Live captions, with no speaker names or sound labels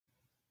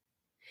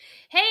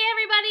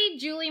everybody,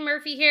 Julie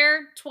Murphy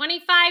here.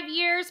 25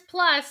 years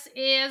plus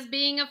is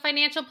being a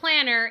financial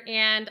planner,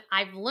 and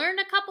I've learned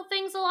a couple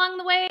things along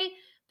the way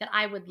that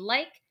I would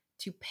like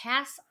to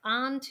pass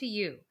on to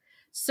you.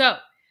 So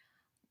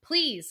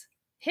please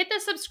hit the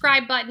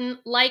subscribe button,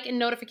 like, and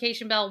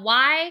notification bell.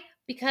 Why?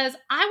 Because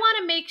I want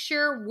to make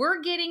sure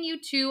we're getting you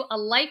to a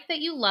life that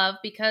you love,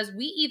 because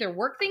we either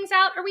work things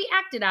out or we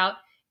act it out,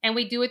 and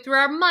we do it through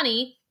our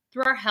money,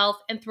 through our health,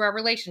 and through our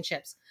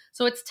relationships.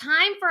 So it's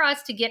time for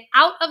us to get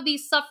out of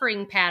these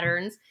suffering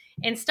patterns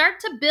and start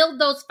to build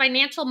those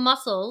financial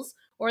muscles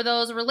or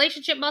those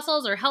relationship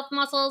muscles or health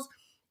muscles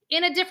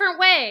in a different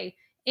way.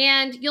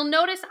 And you'll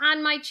notice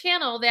on my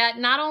channel that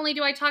not only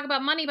do I talk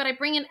about money, but I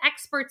bring in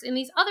experts in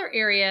these other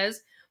areas.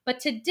 But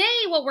today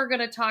what we're going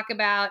to talk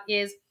about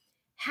is,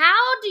 how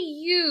do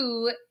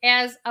you,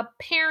 as a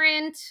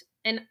parent,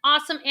 an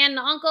awesome aunt and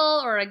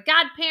uncle, or a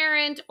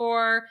godparent,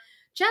 or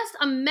just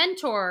a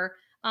mentor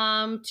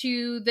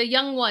to the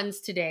young ones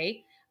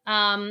today,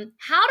 how do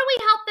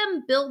we help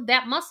them build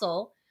that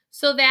muscle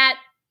so that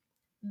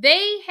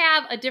they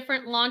have a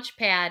different launch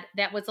pad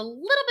that was a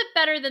little bit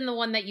better than the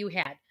one that you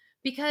had?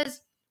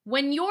 Because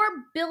when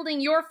you're building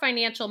your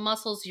financial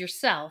muscles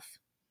yourself,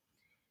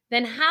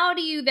 then how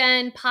do you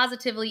then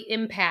positively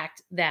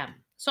impact them?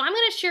 So I'm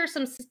going to share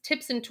some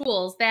tips and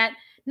tools that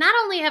not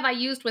only have I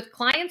used with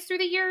clients through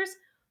the years,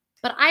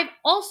 but I've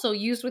also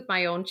used with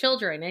my own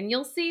children. And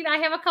you'll see I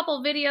have a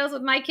couple videos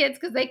with my kids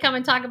because they come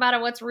and talk about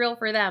it, what's real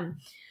for them.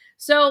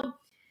 So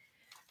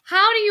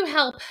how do you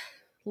help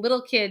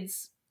little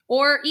kids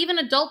or even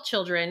adult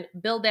children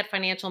build that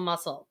financial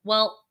muscle?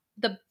 Well,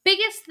 the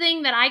biggest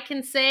thing that I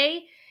can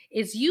say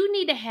is you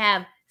need to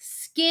have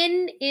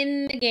skin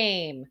in the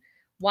game.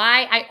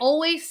 Why? I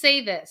always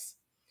say this.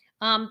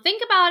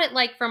 Think about it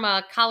like from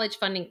a college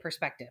funding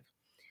perspective.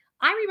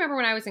 I remember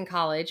when I was in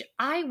college,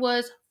 I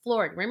was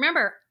floored.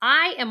 Remember,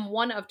 I am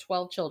one of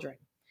 12 children.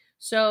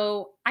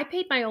 So I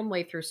paid my own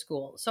way through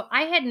school. So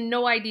I had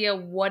no idea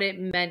what it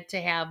meant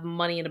to have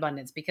money in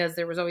abundance, because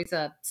there was always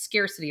a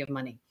scarcity of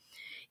money.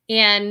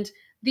 And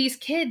these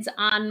kids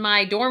on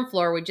my dorm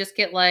floor would just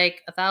get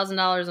like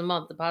 $1,000 a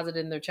month deposited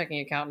in their checking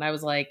account. And I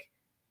was like,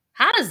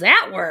 how does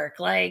that work?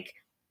 Like,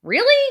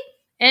 really?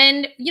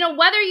 And,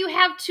 whether you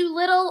have too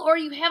little or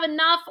you have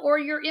enough or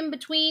you're in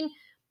between,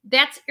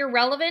 that's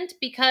irrelevant,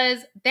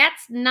 because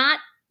that's not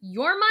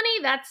your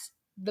money. That's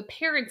the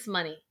parents'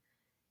 money.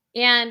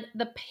 And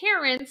the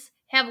parents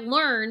have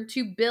learned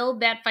to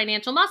build that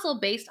financial muscle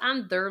based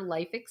on their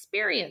life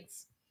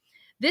experience.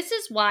 This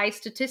is why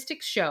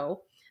statistics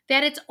show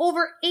that it's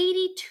over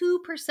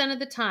 82% of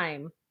the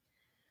time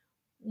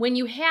when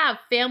you have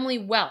family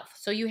wealth.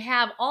 So you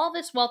have all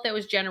this wealth that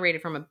was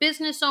generated from a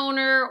business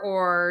owner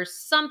or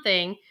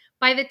something.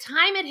 By the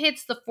time it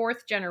hits the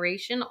fourth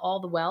generation, all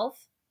the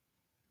wealth,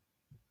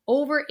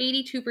 over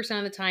 82%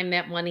 of the time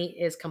that money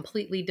is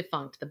completely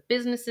defunct. The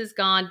business is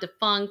gone,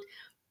 defunct.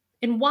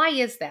 And why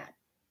is that?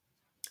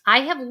 I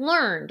have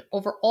learned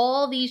over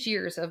all these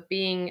years of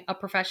being a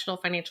professional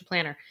financial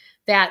planner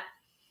that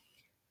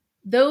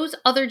those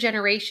other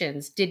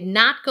generations did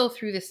not go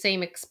through the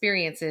same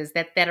experiences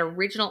that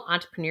original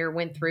entrepreneur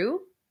went through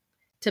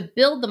to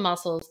build the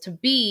muscles to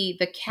be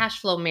the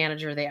cash flow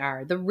manager they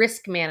are, the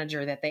risk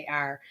manager that they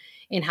are,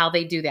 and how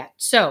they do that.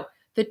 So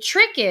the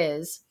trick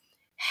is,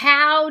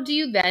 how do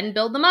you then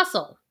build the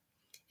muscle?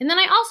 And then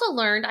I also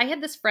learned, I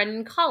had this friend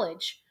in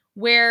college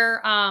where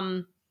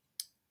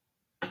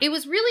it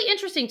was really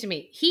interesting to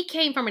me. He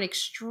came from an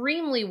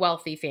extremely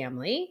wealthy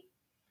family,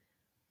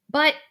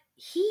 but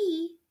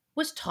he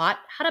was taught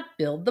how to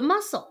build the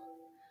muscle.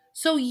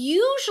 So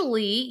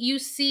usually you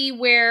see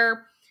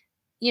where,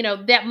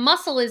 that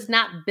muscle is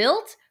not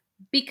built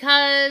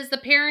because the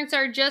parents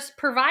are just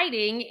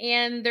providing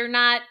and they're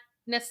not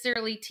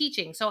necessarily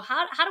teaching. So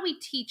how do we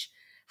teach?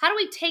 How do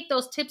we take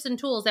those tips and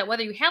tools that,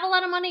 whether you have a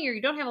lot of money or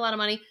you don't have a lot of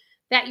money,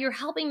 that you're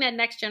helping that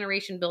next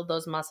generation build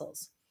those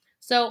muscles?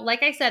 So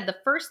like I said, the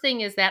first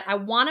thing is that I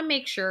want to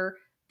make sure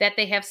that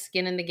they have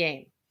skin in the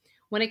game.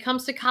 When it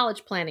comes to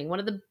college planning, one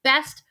of the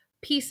best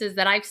pieces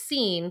that I've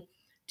seen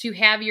to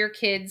have your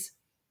kids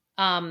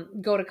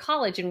go to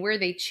college and where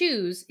they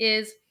choose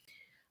is,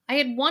 I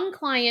had one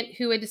client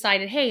who had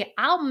decided, hey,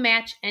 I'll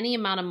match any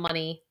amount of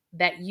money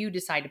that you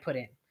decide to put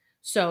in.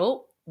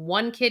 So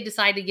one kid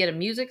decided to get a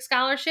music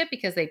scholarship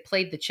because they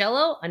played the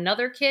cello.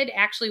 Another kid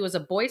actually was a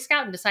Boy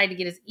Scout and decided to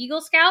get his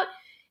Eagle Scout.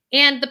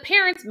 And the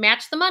parents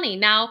matched the money.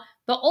 Now,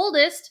 the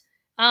oldest,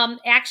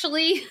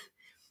 actually,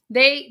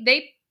 they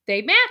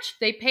matched.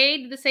 They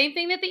paid the same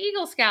thing that the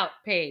Eagle Scout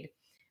paid.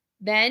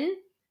 Then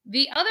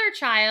the other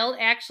child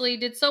actually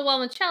did so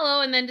well in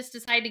cello and then just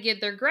decided to get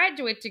their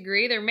graduate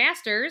degree, their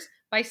master's,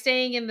 by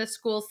staying in the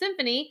school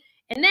symphony,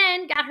 and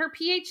then got her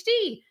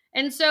PhD.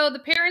 And so the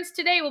parents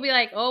today will be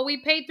like, oh,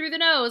 we paid through the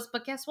nose.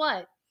 But guess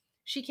what?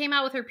 She came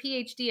out with her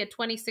PhD at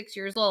 26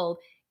 years old,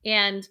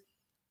 and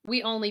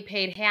we only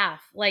paid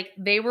half. Like,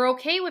 they were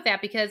okay with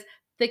that because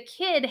the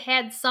kid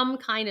had some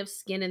kind of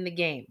skin in the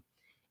game.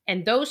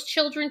 And those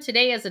children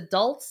today, as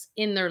adults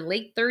in their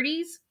late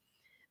 30s,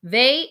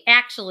 they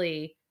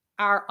actually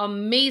are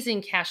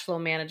amazing cash flow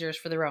managers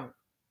for their own.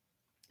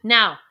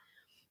 Now,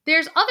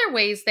 there's other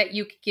ways that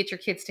you could get your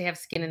kids to have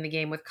skin in the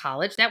game with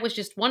college. That was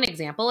just one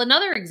example.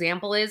 Another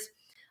example is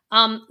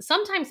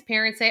sometimes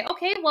parents say,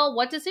 okay, well,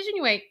 what decision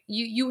you make?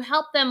 You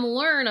help them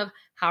learn of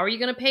how are you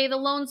going to pay the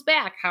loans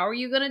back? How are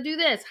you going to do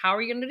this? How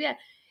are you going to do that?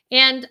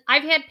 And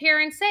I've had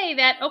parents say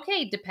that,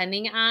 okay,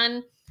 depending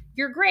on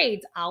your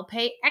grades, I'll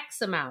pay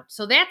X amount.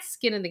 So that's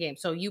skin in the game.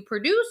 So you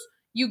produce,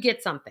 you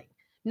get something.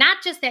 Not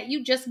just that,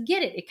 you just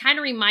get it. It kind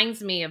of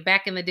reminds me of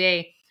back in the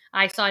day,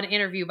 I saw an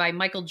interview by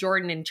Michael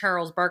Jordan and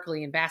Charles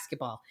Barkley in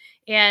basketball.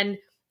 And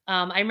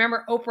I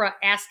remember Oprah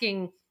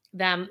asking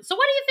them, so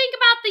what do you think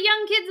about the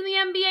young kids in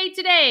the NBA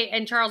today?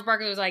 And Charles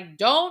Barkley was like,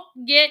 don't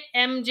get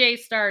MJ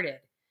started.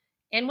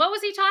 And what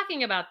was he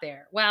talking about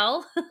there?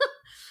 Well,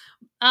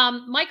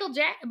 Michael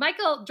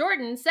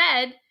Jordan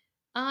said,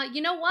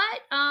 you know what?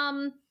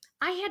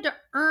 I had to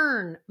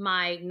earn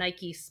my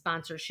Nike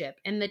sponsorship.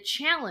 And the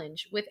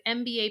challenge with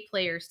NBA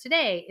players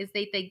today is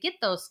they get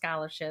those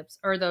scholarships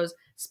or those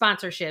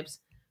sponsorships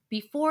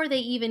before they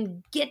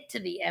even get to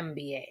the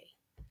NBA.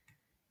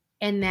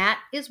 And that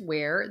is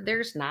where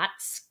there's not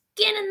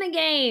skin in the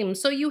game.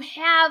 So you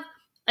have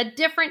a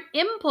different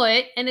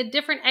input and a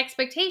different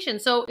expectation.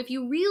 So if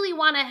you really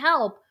want to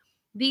help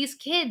these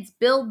kids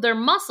build their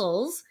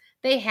muscles,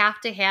 they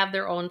have to have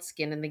their own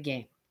skin in the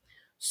game.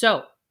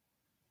 So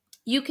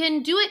you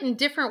can do it in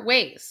different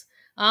ways.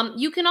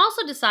 You can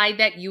also decide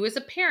that you as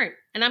a parent,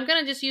 and I'm going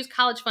to just use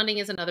college funding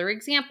as another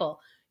example.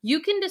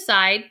 You can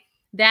decide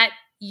that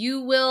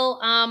you will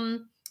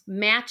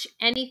match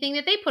anything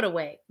that they put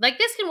away. Like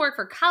this can work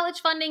for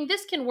college funding.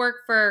 This can work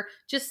for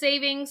just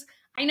savings.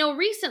 I know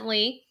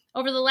recently,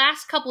 over the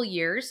last couple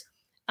years,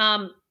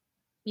 I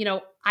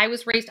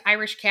was raised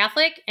Irish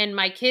Catholic, and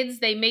my kids,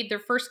 they made their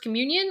first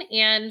communion.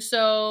 And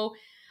so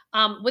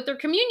with their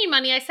communion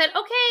money, I said,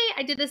 okay,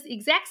 I did this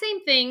exact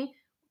same thing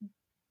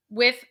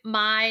with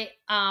my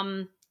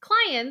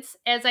clients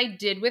as I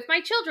did with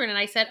my children. And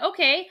I said,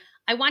 okay,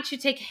 I want you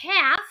to take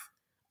half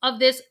of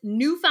this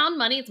newfound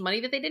money. It's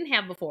money that they didn't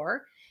have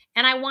before.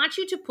 And I want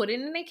you to put it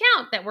in an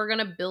account that we're going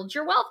to build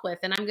your wealth with.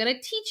 And I'm going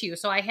to teach you.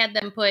 So I had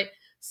them put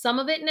some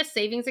of it in a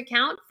savings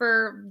account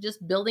for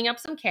just building up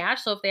some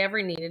cash. So if they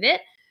ever needed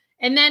it,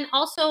 and then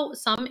also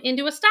some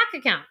into a stock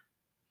account.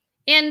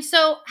 And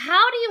so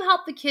how do you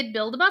help the kid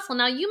build a muscle?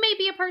 Now, you may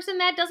be a person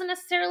that doesn't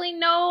necessarily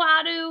know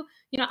how to,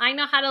 I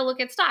know how to look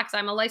at stocks.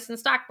 I'm a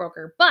licensed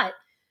stockbroker, but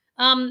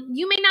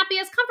you may not be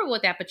as comfortable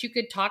with that, but you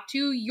could talk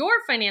to your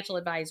financial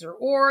advisor,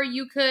 or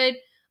you could,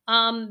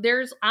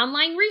 there's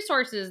online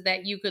resources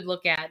that you could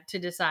look at to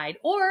decide,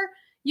 or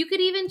you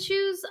could even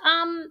choose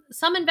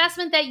some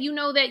investment that you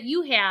know that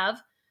you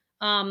have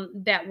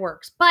that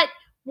works. But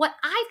what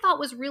I thought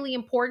was really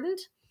important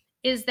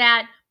is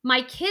that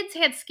my kids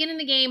had skin in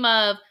the game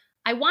of,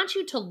 I want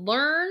you to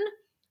learn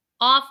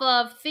off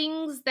of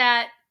things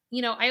that,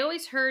 I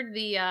always heard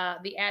the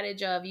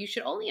adage of you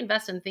should only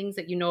invest in things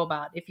that you know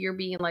about if you're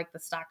being like the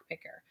stock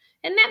picker.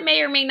 And that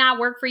may or may not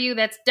work for you.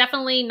 That's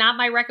definitely not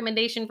my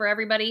recommendation for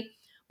everybody.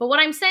 But what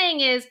I'm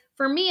saying is,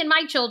 for me and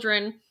my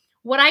children,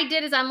 what I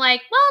did is I'm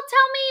like, well,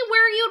 tell me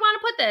where you would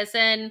want to put this.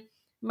 And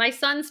my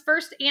son's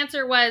first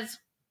answer was,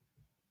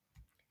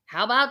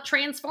 how about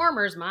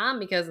Transformers, Mom?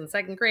 Because in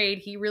second grade,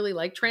 he really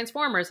liked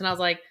Transformers. And I was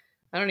like,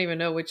 I don't even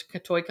know which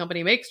toy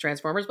company makes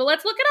Transformers, but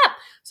let's look it up.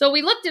 So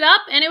we looked it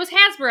up, and it was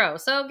Hasbro.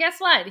 So guess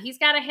what? He's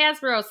got a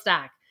Hasbro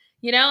stock,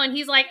 and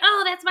he's like,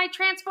 oh, that's my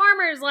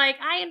Transformers. Like,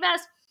 I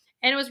invest.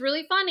 And it was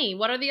really funny.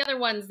 What are the other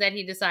ones that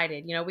he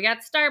decided? We got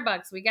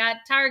Starbucks, we got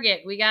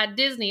Target, we got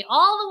Disney,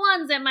 all the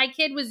ones that my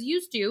kid was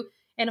used to,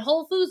 and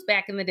Whole Foods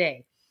back in the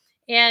day.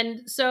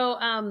 And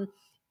so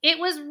it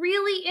was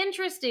really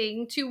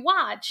interesting to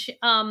watch.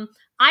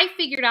 I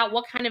figured out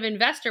what kind of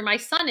investor my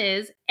son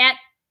is at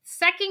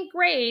second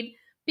grade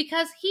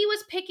because he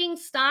was picking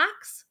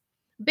stocks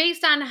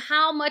based on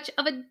how much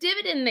of a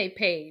dividend they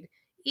paid,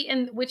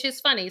 and which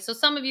is funny. So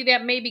some of you,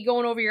 that may be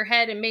going over your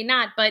head and may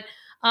not, but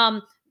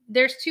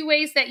there's two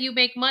ways that you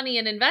make money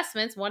in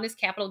investments. One is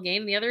capital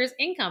gain, and the other is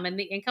income, and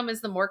the income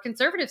is the more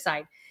conservative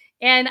side.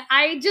 And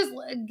I just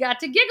got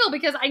to giggle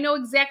because I know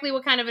exactly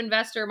what kind of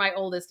investor my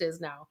oldest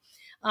is now.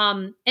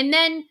 And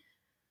then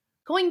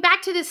going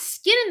back to the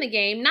skin in the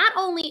game, not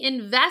only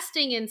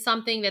investing in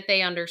something that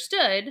they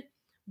understood,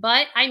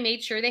 but I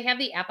made sure they have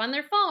the app on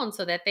their phone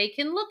so that they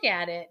can look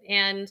at it.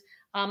 And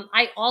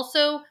I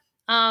also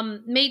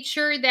made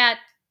sure that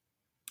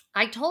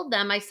I told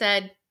them, I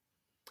said,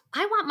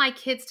 I want my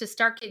kids to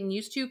start getting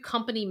used to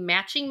company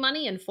matching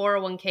money and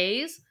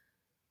 401ks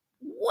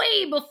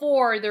way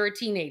before they're a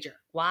teenager.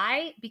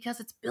 Why? Because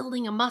it's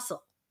building a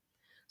muscle.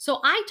 So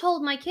I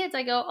told my kids,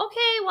 I go,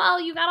 okay, well,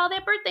 you got all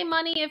that birthday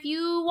money. If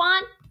you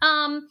want,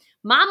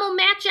 Mom will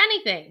match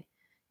anything.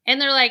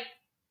 And they're like,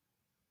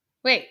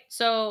 wait,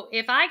 so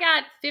if I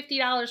got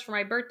 $50 for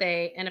my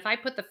birthday, and if I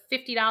put the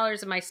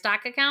 $50 in my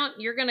stock account,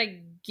 you're going to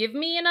give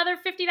me another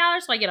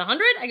 $50 so I get $100?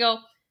 I go,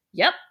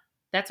 yep,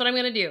 that's what I'm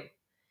going to do.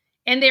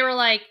 And they were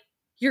like,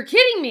 you're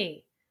kidding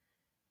me.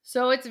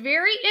 So it's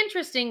very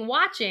interesting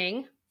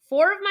watching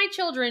 4 of my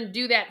children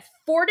do that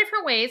 4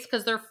 different ways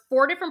because they're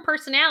 4 different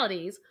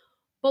personalities.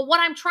 But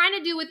what I'm trying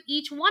to do with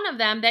each one of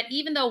them, that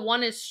even though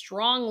one is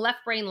strong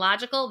left brain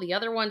logical, the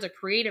other one's a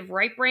creative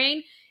right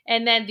brain,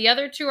 and then the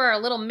other 2 are a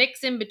little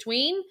mix in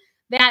between,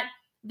 that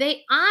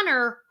they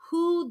honor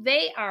who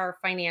they are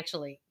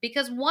financially.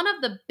 Because one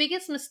of the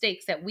biggest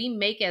mistakes that we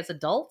make as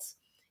adults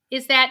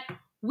is that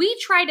we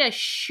try to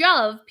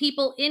shove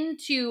people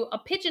into a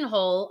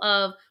pigeonhole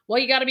of, well,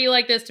 you got to be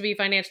like this to be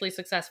financially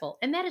successful.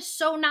 And that is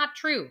so not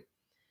true.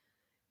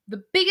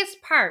 The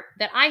biggest part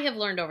that I have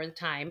learned over the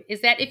time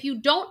is that if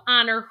you don't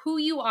honor who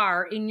you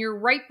are in your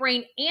right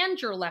brain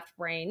and your left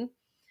brain,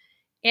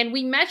 and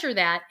we measure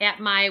that at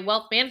my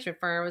wealth management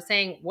firm, I was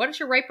saying, what is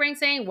your right brain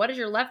saying? What is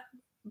your left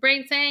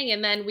brain saying?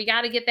 And then we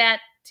got to get that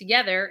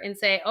together and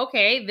say,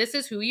 okay, this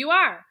is who you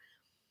are.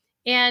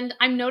 And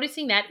I'm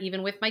noticing that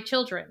even with my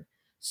children.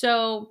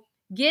 So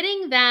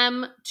getting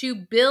them to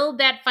build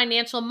that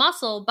financial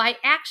muscle by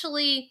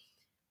actually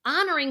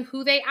honoring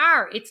who they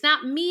are. It's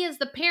not me as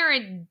the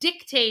parent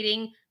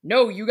dictating,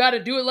 no, you got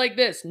to do it like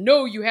this.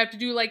 No, you have to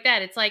do it like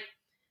that. It's like,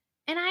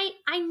 and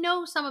I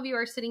know some of you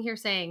are sitting here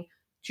saying,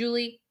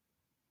 Julie,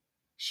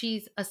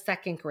 she's a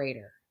second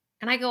grader.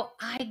 And I go,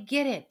 I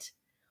get it.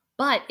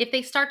 But if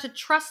they start to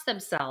trust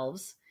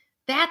themselves,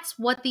 that's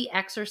what the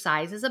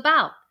exercise is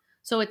about.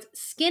 So it's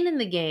skin in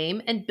the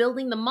game and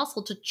building the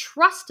muscle to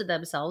trust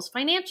themselves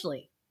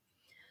financially.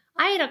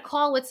 I had a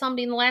call with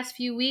somebody in the last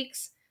few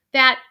weeks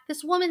that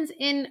this woman's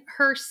in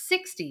her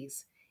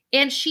 60s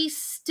and she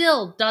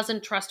still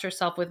doesn't trust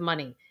herself with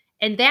money.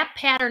 And that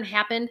pattern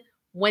happened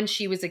when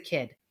she was a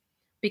kid.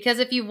 Because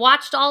if you've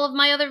watched all of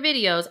my other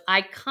videos,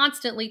 I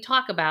constantly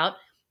talk about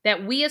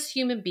that we as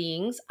human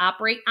beings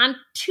operate on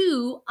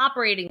 2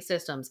 operating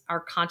systems,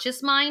 our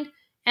conscious mind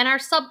and our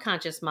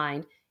subconscious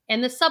mind.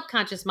 And the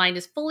subconscious mind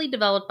is fully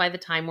developed by the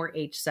time we're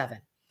age 7.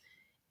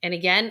 And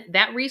again,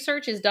 that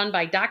research is done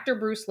by Dr.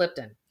 Bruce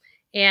Lipton.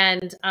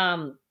 And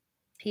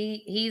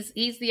he's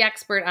the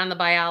expert on the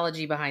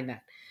biology behind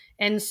that.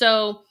 And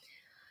so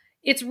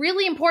it's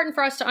really important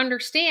for us to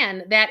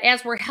understand that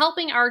as we're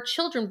helping our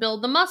children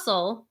build the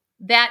muscle,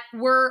 that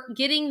we're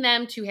getting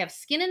them to have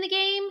skin in the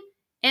game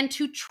and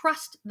to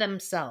trust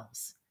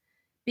themselves.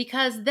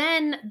 Because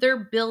then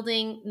they're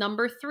building,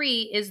 number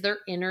 3 is their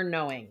inner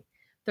knowing.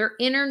 Their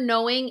inner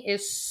knowing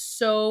is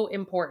so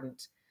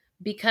important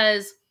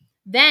because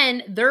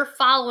then they're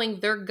following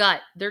their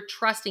gut, they're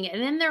trusting it,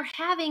 and then they're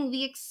having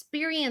the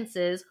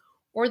experiences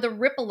or the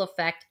ripple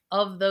effect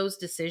of those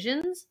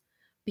decisions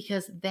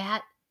because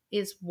that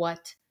is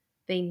what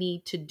they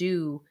need to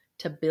do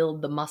to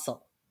build the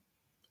muscle.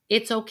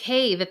 It's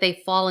okay that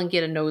they fall and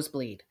get a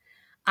nosebleed.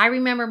 I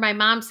remember my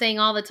mom saying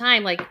all the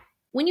time, like,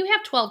 when you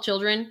have 12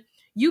 children,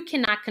 you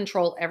cannot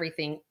control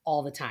everything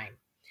all the time.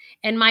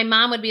 And my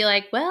mom would be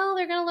like, well,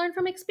 they're going to learn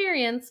from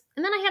experience.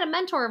 And then I had a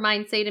mentor of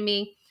mine say to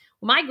me,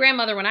 well, my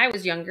grandmother, when I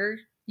was younger,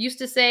 used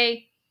to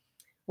say,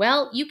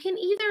 well, you can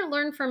either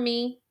learn from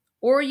me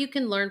or you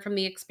can learn from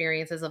the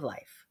experiences of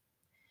life.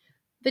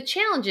 The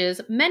challenge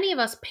is many of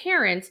us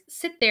parents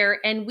sit there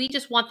and we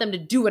just want them to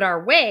do it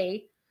our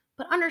way.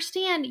 But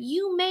understand,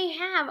 you may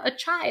have a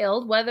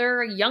child,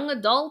 whether a young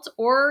adult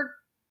or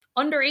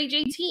under age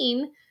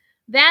 18,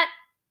 that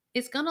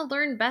is going to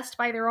learn best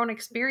by their own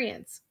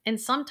experience. And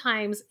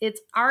sometimes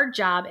it's our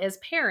job as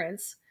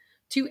parents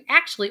to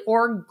actually,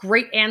 or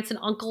great aunts and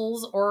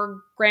uncles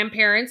or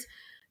grandparents,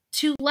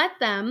 to let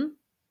them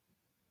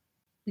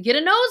get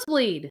a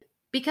nosebleed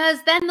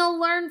because then they'll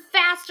learn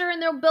faster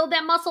and they'll build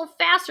that muscle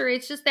faster.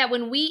 It's just that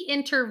when we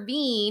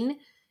intervene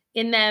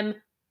in them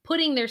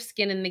putting their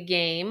skin in the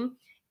game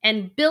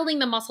and building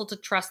the muscle to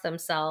trust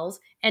themselves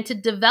and to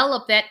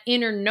develop that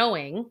inner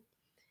knowing,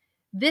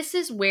 this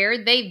is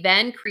where they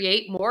then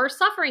create more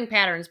suffering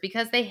patterns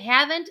because they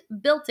haven't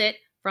built it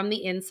from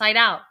the inside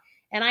out.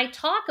 And I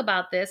talk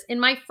about this in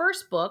my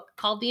first book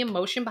called The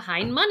Emotion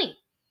Behind Money.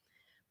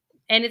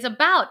 And it's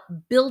about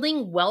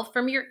building wealth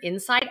from your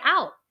inside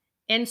out.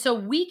 And so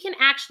we can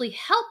actually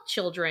help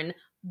children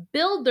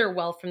build their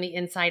wealth from the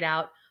inside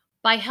out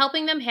by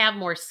helping them have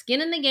more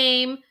skin in the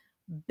game,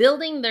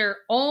 building their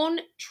own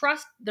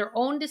trust, their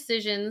own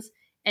decisions,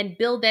 and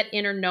build that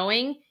inner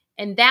knowing.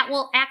 And that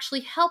will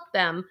actually help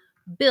them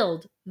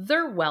build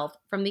their wealth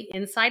from the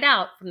inside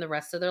out from the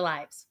rest of their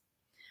lives.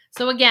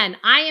 So again,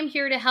 I am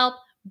here to help.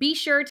 Be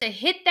sure to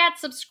hit that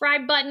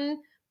subscribe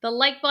button, the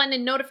like button,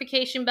 and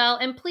notification bell.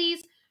 And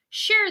please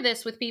share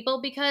this with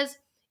people because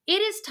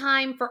it is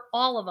time for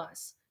all of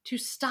us to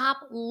stop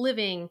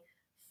living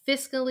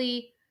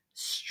fiscally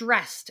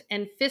stressed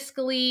and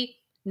fiscally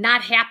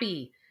not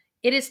happy.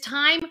 It is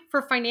time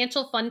for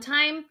financial fun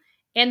time.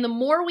 And the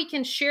more we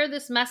can share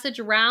this message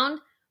around,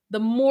 the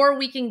more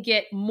we can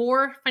get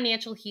more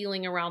financial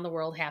healing around the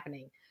world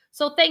happening.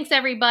 So thanks,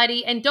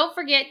 everybody. And don't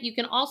forget, you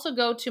can also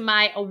go to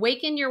my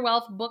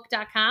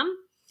awakenyourwealthbook.com.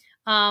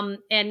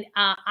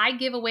 I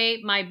give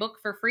away my book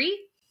for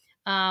free.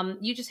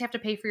 You just have to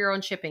pay for your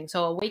own shipping.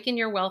 So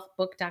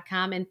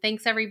awakenyourwealthbook.com. And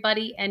thanks,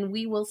 everybody. And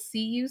we will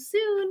see you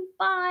soon.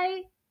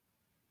 Bye.